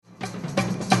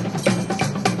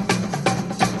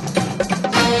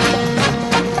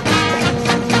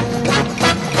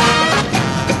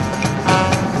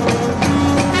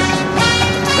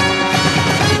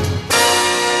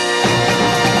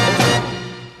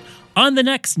On the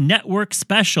next network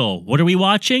special, what are we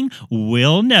watching?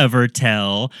 We'll never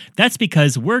tell. That's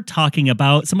because we're talking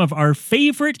about some of our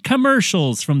favorite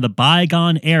commercials from the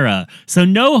bygone era. So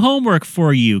no homework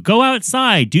for you. Go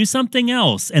outside, do something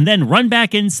else, and then run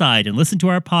back inside and listen to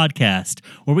our podcast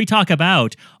where we talk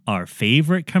about our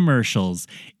favorite commercials.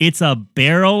 It's a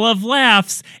barrel of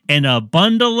laughs and a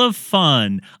bundle of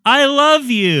fun. I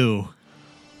love you.